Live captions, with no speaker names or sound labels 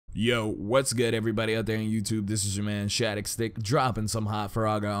Yo, what's good everybody out there on YouTube? This is your man Shattuck Stick dropping some hot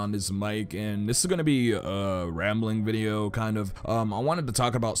frogger on this mic, and this is gonna be a rambling video kind of. I wanted to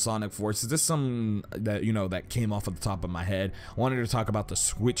talk about Sonic Forces. This is something that that came off of the top of my head. I wanted to talk about the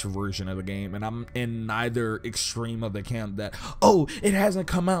Switch version of the game, and I'm in neither extreme of the camp that it hasn't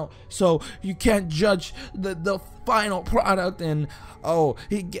come out, so you can't judge the final product, and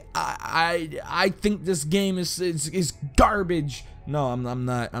I think this game is garbage. No, I'm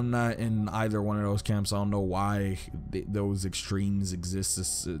not in either one of those camps. I don't know why those extremes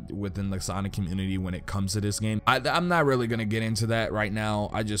exist within the Sonic community when it comes to this game. I'm not really gonna get into that right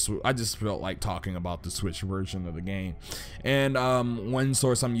now. I just felt like talking about the Switch version of the game. And one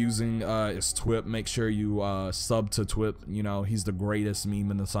source I'm using is Twip. Make sure you sub to Twip. He's the greatest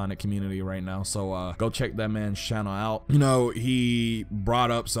meme in the Sonic community right now, so go check that man's channel out. He brought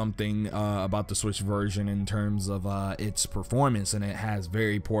up something about the Switch version in terms of its performance, and it has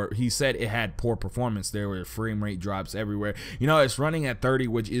very poor. He said it had poor performance. There were frame rate drops everywhere. It's running at 30,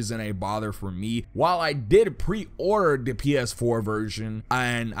 which isn't a bother for me. While I did pre-order the PS4 version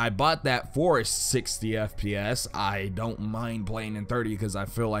and I bought that for 60 FPS, I don't mind playing in 30 because I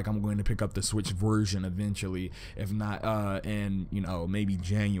feel like I'm going to pick up the Switch version eventually, if not in maybe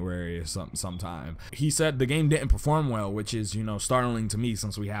January or sometime. He said the game didn't perform well, which is startling to me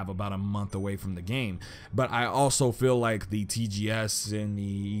since we have about a month away from the game. But I also feel like the TGS and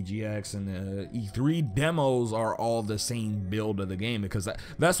the EGX and the E3 demos are all the same build of the game, because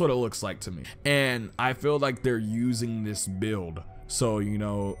that's what it looks like to me. And I feel like they're using this build so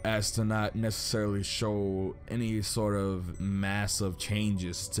as to not necessarily show any sort of massive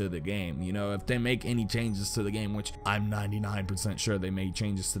changes to the game. If they make any changes to the game, which I'm 99% sure they made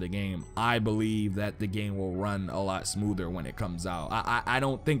changes to the game, I believe that the game will run a lot smoother when it comes out. I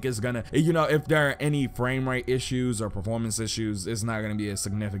don't think it's gonna, if there are any frame rate issues or performance issues, it's not gonna be as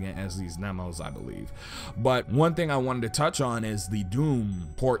significant as these demos, I believe. But one thing I wanted to touch on is the Doom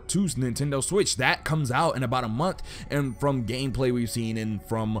port to Nintendo Switch. That comes out in about a month, and from gameplay we've seen and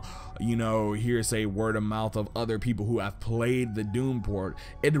from hearsay, word of mouth of other people who have played the Doom port,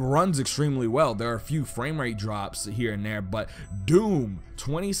 it runs extremely well. There are a few frame rate drops here and there, but Doom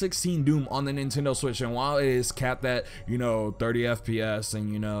 2016 Doom on the Nintendo Switch, and while it is capped at 30 FPS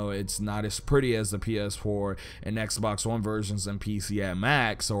and it's not as pretty as the PS4 and Xbox One versions and PC at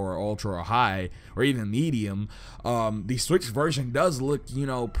max or ultra or high or even medium, the Switch version does look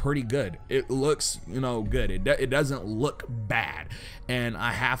pretty good. It looks good. It doesn't look bad, and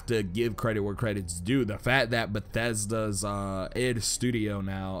I have to give credit where credit's due. The fact that Bethesda's id Studio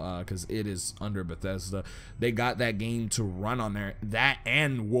now, because it is under Bethesda, they got that game to run on there. That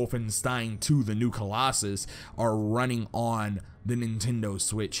and Wolfenstein 2 The New Colossus are running on the Nintendo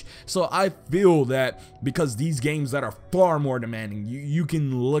Switch. So I feel that because these games that are far more demanding, you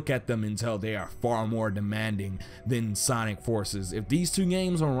can look at them and tell they are far more demanding than Sonic Forces. If these two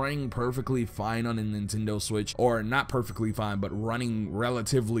games are running perfectly fine on the Nintendo Switch, or not perfectly fine but running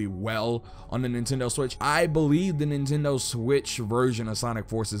relatively well on the Nintendo Switch, I believe the Nintendo Switch version of Sonic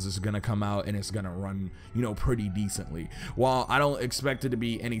Forces is gonna come out and it's gonna run pretty decently. While I don't expect it to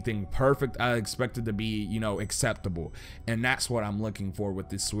be anything perfect, I expect it to be acceptable, and that's what I'm looking for with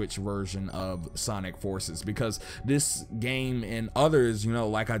this Switch version of Sonic Forces, because this game and others,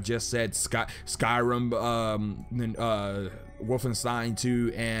 like I just said, Skyrim, Wolfenstein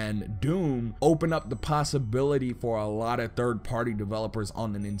 2 and Doom open up the possibility for a lot of third-party developers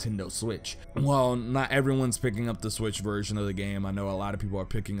on the Nintendo Switch. Well, not everyone's picking up the Switch version of the game. I know a lot of people are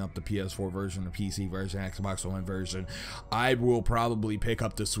picking up the PS4 version, the PC version, Xbox One version. I will probably pick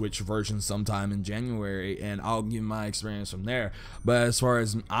up the Switch version sometime in January, and I'll give my experience from there. But as far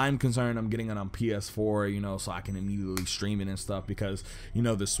as I'm concerned, I'm getting it on PS4, so I can immediately stream it and stuff, because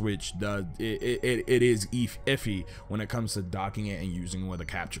the Switch does it is iffy when it comes to docking it and using it with a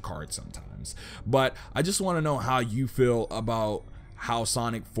capture card sometimes. But I just want to know how you feel about how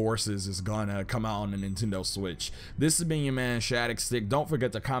Sonic Forces is gonna come out on the Nintendo Switch. This has been your man Shattuck Stick. Don't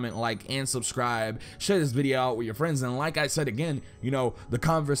forget to comment, like, and subscribe. Share this video out with your friends, and like I said again, the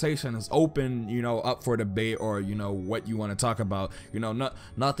conversation is open, up for debate, or what you want to talk about.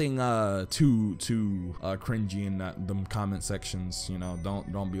 Nothing too cringy in them comment sections.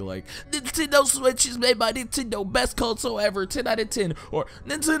 Don't be like, Nintendo Switch is made by Nintendo, best console ever, 10 out of 10, or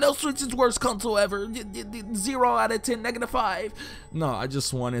Nintendo Switch is worst console ever, 0 out of 10, -5. No, I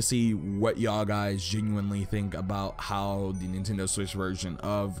just want to see what y'all guys genuinely think about how the Nintendo Switch version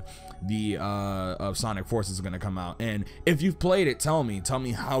of the of Sonic Forces is going to come out. And if you've played it, tell me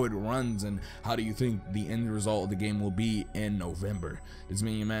how it runs, and how do you think the end result of the game will be in November. It's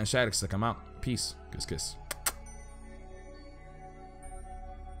me, your man Shattuck Stick. I'm out. Peace. Kiss, kiss.